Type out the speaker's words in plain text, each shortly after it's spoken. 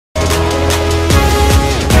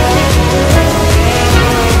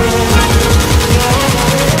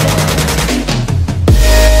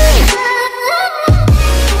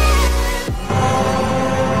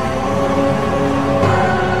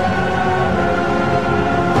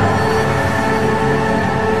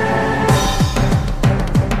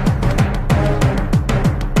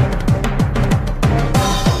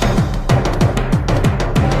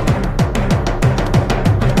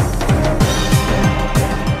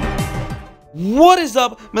What is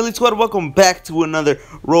up, Melee Squad? Welcome back to another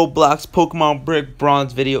Roblox Pokemon Brick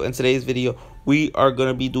Bronze video. In today's video, we are going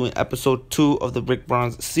to be doing episode 2 of the Brick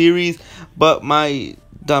Bronze series. But my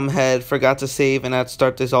dumb head forgot to save and I had to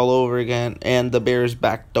start this all over again. And the bear is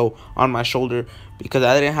back, though, on my shoulder. Because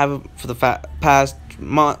I didn't have it for the past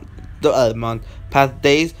past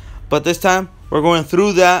days. But this time, we're going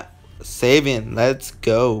through that, saving. Let's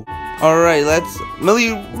go. Alright, let's Millie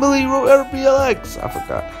RPLX. I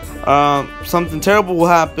forgot. Something terrible will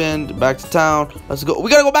happen. Back to town. Let's go. We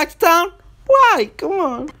gotta go back to town? Why? Come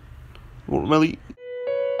on. Millie.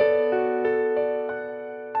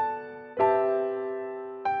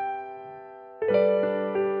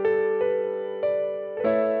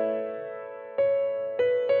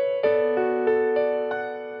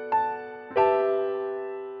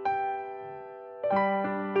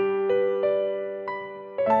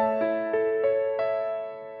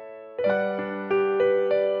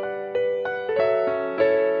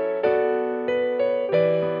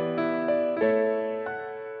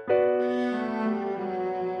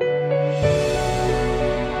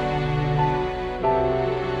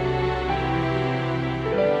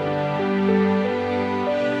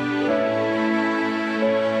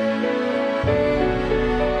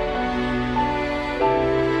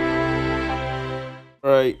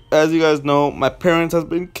 Alright, as you guys know, my parents has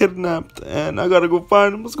been kidnapped and I gotta go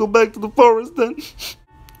find them. Let's go back to the forest then.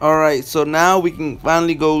 Alright, so now we can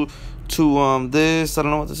finally go to this, I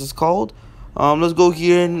don't know what this is called. Let's go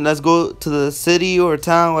here and let's go to the city or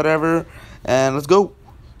town, whatever, and let's go.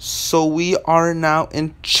 So we are now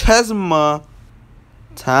in Chesma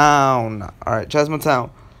Town. Alright, Chesma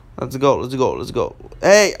Town. Let's go, let's go, let's go.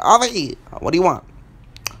 Hey, Avi, what do you want?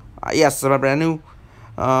 Yes, am I brand new?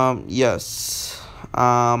 Yes.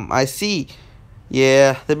 I see.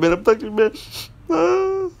 Yeah, they've been abducted, man.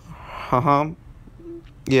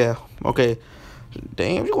 Yeah, okay.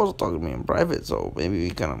 Damn, she wants to talk to me in private, so maybe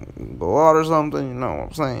we can go out or something, you know what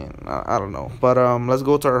I'm saying? I don't know. But, let's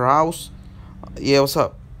go to her house. Yeah, what's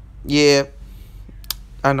up? Yeah,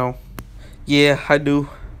 I know. Yeah, I do.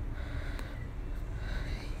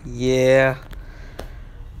 Yeah.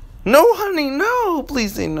 No, honey, no.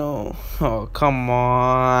 Please say no. Oh, come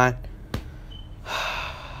on.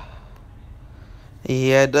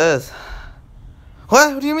 Yeah, it does.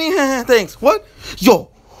 What do you mean? Thanks. What? Yo.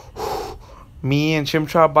 Me and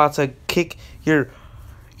Chimchar about to kick you.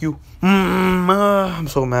 I'm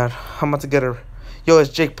so mad. I'm about to get her. Yo,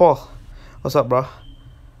 it's Jake Paul. What's up, bro?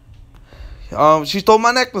 She stole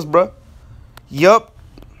my necklace, bro. Yup.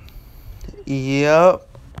 Yup.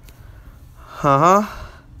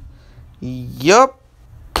 Yup.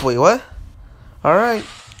 Wait, what? Alright.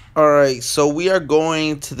 Alright, so we are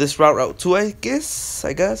going to this route 2, I guess.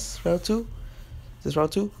 Route 2? Is this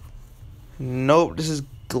route 2? Nope, this is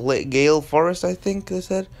Gale Forest, I think they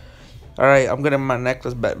said. Alright, I'm getting my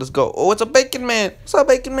necklace back. Let's go. Oh, it's a Bacon Man. What's up,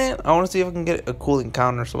 Bacon Man? I want to see if I can get a cool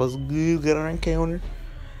encounter. So let's get our encounter.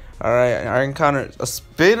 Alright, our encounter is a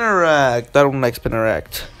Spinarak. I don't like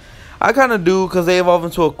Spinarak. I kind of do because they evolve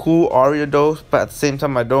into a cool Ariados, but at the same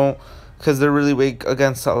time I don't. Because they're really weak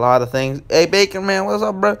against a lot of things. Hey, Bacon Man, what's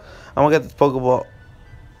up, bro? I'm going to get this Pokeball.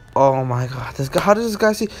 Oh, my God. This guy, how does this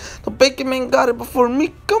guy see? The Bacon Man got it before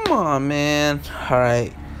me. Come on, man. All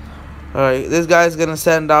right. All right. This guy's going to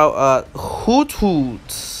send out Hoot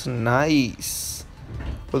Hoot. Nice.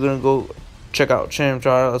 We're going to go check out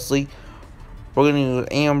Chimchar. Let's see. We're going to use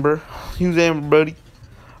Amber. Use Amber, buddy.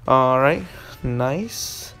 All right.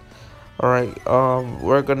 Nice. All right.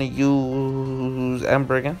 We're going to use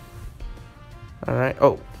Amber again. Alright,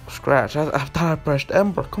 oh, scratch. I thought I pressed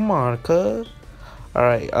Ember. Come on, cuz.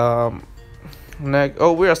 Alright, next.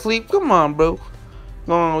 Oh, we're asleep. Come on, bro.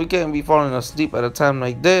 No, we can't be falling asleep at a time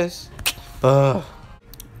like this. Oh,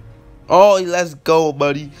 let's go,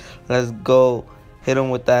 buddy. Let's go. Hit him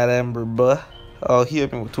with that Ember, bruh. Oh, he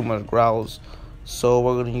hit me with too much growls. So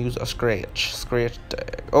we're going to use a scratch. Scratch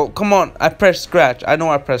tag. Oh, come on. I pressed scratch. I know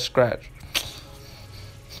I pressed scratch.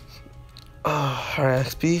 Alright,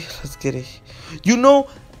 XP. Let's get it. You know,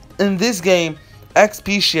 in this game,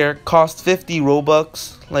 XP share costs 50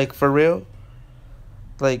 Robux. Like, for real?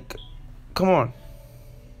 Like, come on.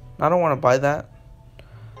 I don't want to buy that.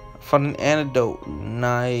 Fun an antidote.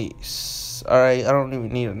 Nice. Alright, I don't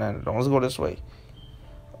even need an antidote. Let's go this way.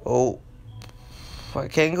 Oh. I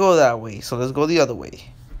can't go that way, so let's go the other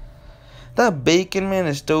way. That Bacon Man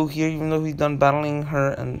is still here, even though he's done battling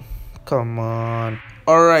her. And come on.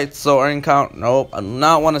 Alright, so our encounter. Nope, I do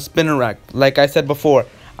not want a Spinarak. Like I said before,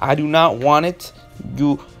 I do not want it.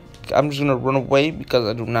 I'm just gonna run away because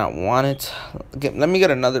I do not want it. Let me get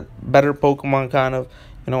another better Pokemon, kind of.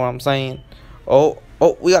 You know what I'm saying? Oh,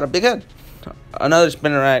 we got a big head. Another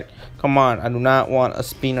Spinarak. Come on, I do not want a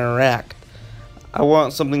Spinarak. I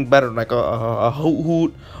want something better, like a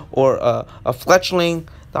Hoot or a Fletchling.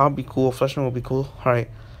 That would be cool. Fletchling would be cool. All right,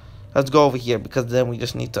 let's go over here because then we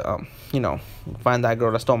just need to find that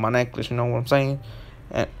girl that stole my necklace. You know what I'm saying?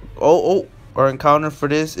 And our encounter for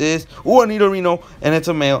this is a Nidorino, and it's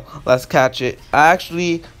a male. Let's catch it. I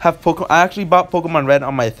actually bought Pokemon Red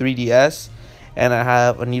on my 3DS, and I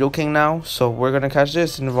have a Nidoking now. So we're gonna catch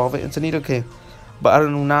this and evolve it into Nidoking. But I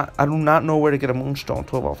do not know where to get a Moonstone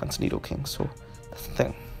to evolve into Nidoking. So that's the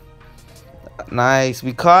thing. Nice,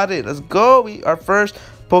 we caught it. Let's go. Our first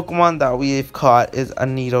Pokemon that we've caught is a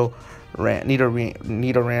Nidoran.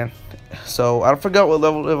 So I forgot what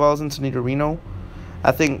level it evolves into Nidorino.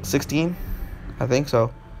 I think 16. I think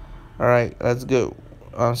so. Alright, let's go.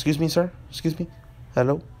 Excuse me, sir. Excuse me.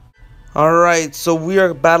 Hello. Alright, so we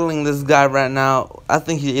are battling this guy right now. I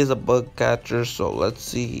think he is a bug catcher, so let's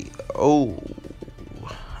see. Oh.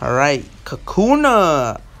 Alright,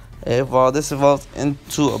 Kakuna. This evolves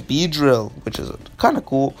into a Beedrill, which is kind of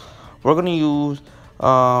cool. We're gonna use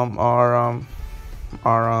I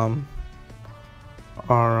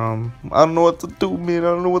don't know what to do, man. I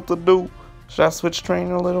don't know what to do. Should I switch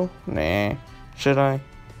train a little? Nah. Should I?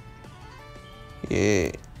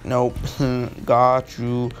 Yeah. Nope. Got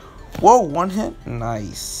you. Whoa, one hit.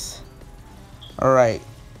 Nice. Alright.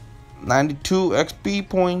 92 XP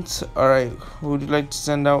points. Alright. Who would you like to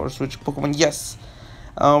send out or switch Pokemon? Yes.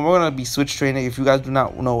 We're gonna be switch training. If you guys do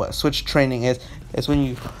not know what switch training is, it's when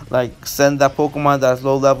you like send that Pokemon that's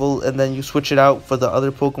low level and then you switch it out for the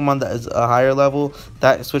other Pokemon that is a higher level.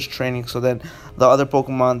 That is switch training. So then the other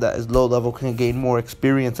Pokemon that is low level can gain more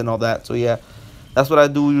experience and all that. So yeah, that's what I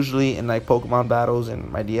do usually in like Pokemon battles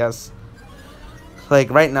in my DS. Like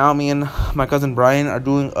right now, me and my cousin Brian are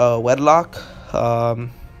doing a wedlock.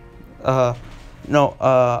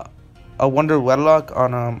 A Wonder Wedlock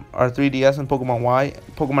on our 3DS and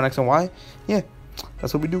Pokemon X and Y. Yeah,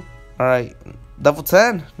 that's what we do. All right, level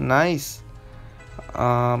 10, nice.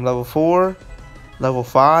 Level 4, level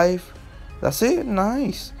 5. That's it,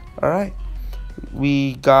 nice. All right,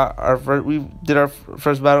 we did our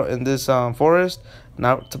first battle in this forest.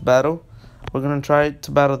 Now to battle, we're gonna try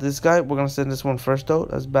to battle this guy. We're gonna send this one first though.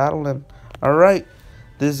 Let's battle him. All right,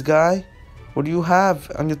 this guy. What do you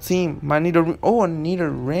have on your team? My Nidoran. Oh, a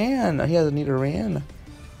Nidoran. He has a Nidoran.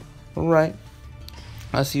 Alright.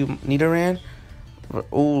 I see Nidoran.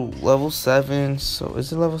 Oh, level 7. So,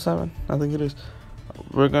 is it level 7? I think it is.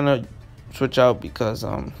 We're gonna switch out because,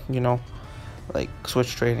 like,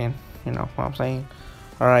 switch trading. You know what I'm saying?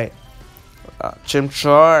 Alright.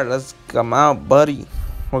 Chimchar, let's come out, buddy.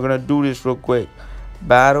 We're gonna do this real quick.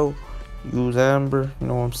 Battle. Use Ember. You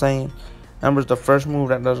know what I'm saying? Ember's the first move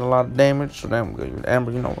that does a lot of damage, so then we're gonna use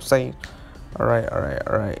Ember, you know what I'm saying? Alright.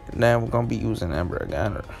 Then we're gonna be using Ember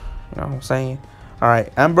again, you know what I'm saying?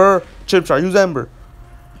 Alright, Ember, Chimchar, use Ember.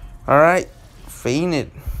 Alright, fainted.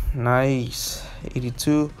 Nice.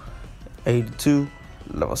 82,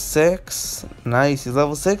 level 6. Nice, he's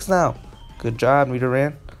level 6 now. Good job,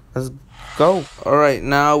 Nidoran. Let's go. Alright,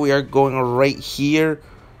 now we are going right here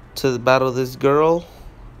to battle this girl.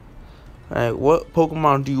 Alright, what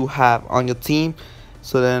Pokemon do you have on your team?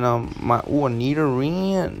 So then a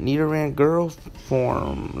Nidoran girl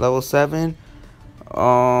form level 7.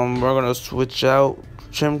 We're gonna switch out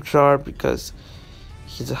Chimchar because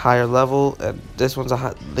he's a higher level, and this one's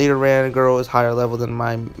Nidoran girl is higher level than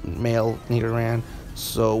my male Nidoran,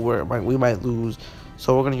 so we might lose.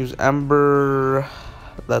 So we're gonna use Ember.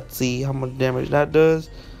 Let's see how much damage that does.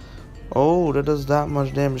 Oh, that does that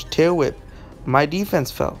much damage. Tail Whip. My defense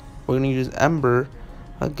fell. We're gonna use Ember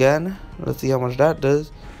again. Let's see how much that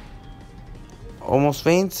does. Almost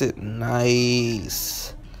faints it.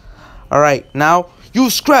 Nice. Alright, now you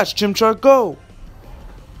scratch, Chimchar, go.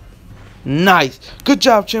 Nice. Good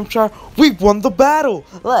job, Chimchar. We've won the battle.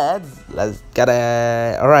 Let's get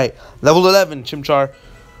it. Alright, level 11, Chimchar.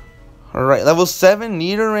 Alright, level 7,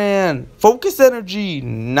 Nidoran. Focus energy.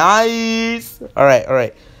 Nice.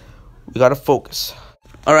 Alright. We gotta focus.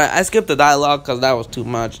 Alright, I skipped the dialogue because that was too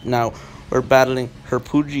much. Now, we're battling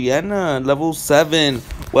Herpugiana, level 7.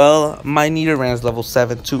 Well, my Nidoran's level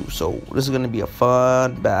 7 too, so this is going to be a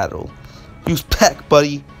fun battle. Use Peck,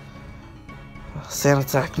 buddy. Sand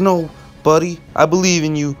attack. No, buddy. I believe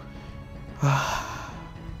in you.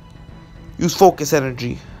 Use Focus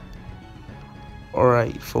Energy.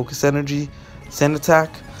 Alright, Focus Energy. Sand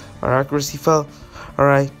attack. Our accuracy fell.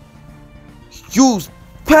 Alright. Use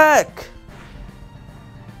Peck.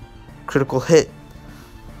 Critical hit.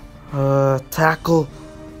 Tackle.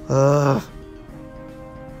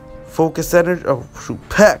 Focus energy. Oh, shoot.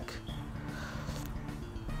 Peck.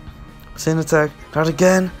 Sand attack. Not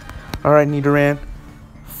again. Alright, Nidoran.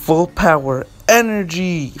 Full power.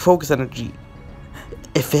 Energy. Focus energy.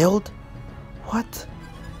 It failed? What?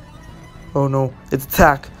 Oh no. It's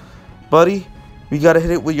attack. Buddy, we gotta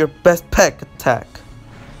hit it with your best peck attack.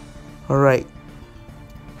 Alright.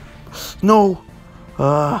 No.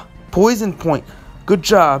 Poison point. Good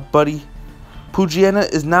job, buddy. Poochyena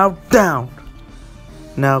is now down.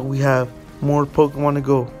 Now we have more Pokemon to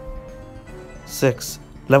go. 6.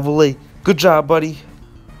 Level 8. Good job, buddy.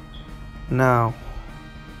 Now.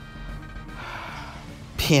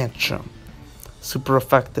 Tantrum. Super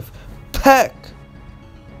effective. Peck.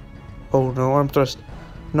 Oh no, Arm Thrust.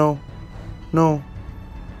 No. No.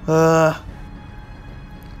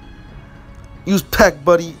 Use Peck,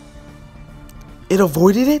 buddy. It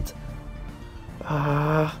avoided it?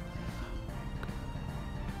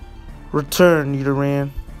 Return,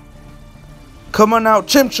 Nidoran. Come on out,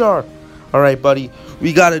 Chimchar. Alright, buddy.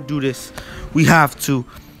 We gotta do this. We have to.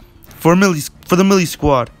 For the Millie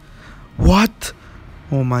squad. What?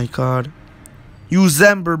 Oh my god. Use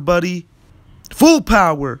Ember, buddy. Full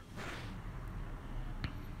power.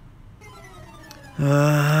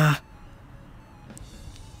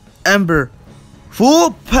 Ember.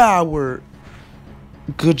 Full power.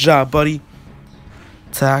 Good job, buddy.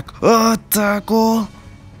 Tackle.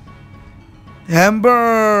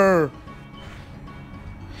 Ember.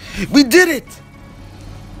 We did it.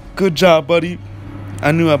 Good job, buddy.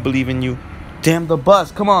 I knew I believe in you. Damn the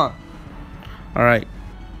bus. Come on. All right.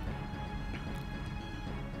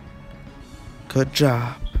 Good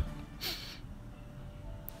job.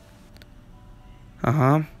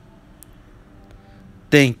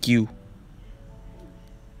 Thank you.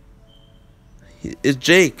 It's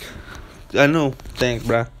Jake. I know. Thanks,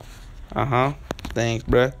 bruh. Thanks,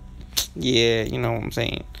 bruh. Yeah, you know what I'm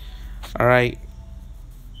saying. Alright.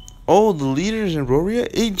 Oh, the leaders in Roria?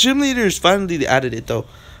 Hey, gym leaders finally added it, though.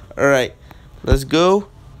 Alright. Let's go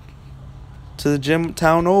to the gym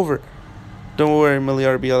town over. Don't worry, Millie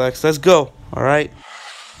RBLX. Let's go. Alright.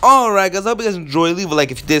 Alright, guys. I hope you guys enjoyed. Leave a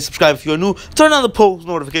like if you did. Subscribe if you're new. Turn on the post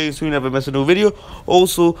notifications so you never miss a new video.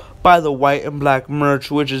 Also, buy the white and black merch,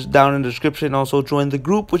 which is down in the description. Also, join the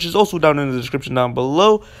group, which is also down in the description down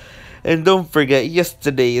below. And don't forget,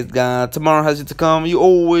 yesterday is gone. Tomorrow has yet to come. You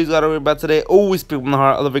always gotta worry about today. Always speak from the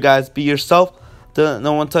heart. I love you guys. Be yourself. Don't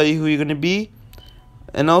no one tell you who you're gonna be.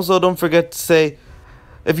 And also, don't forget to say,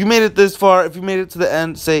 if you made it this far, if you made it to the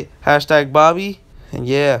end, say hashtag Bobby. And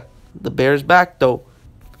yeah, the bear's back though.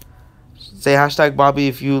 Say hashtag Bobby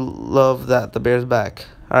if you love that the bear's back.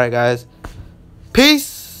 Alright, guys.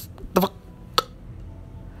 Peace. The fuck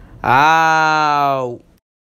out.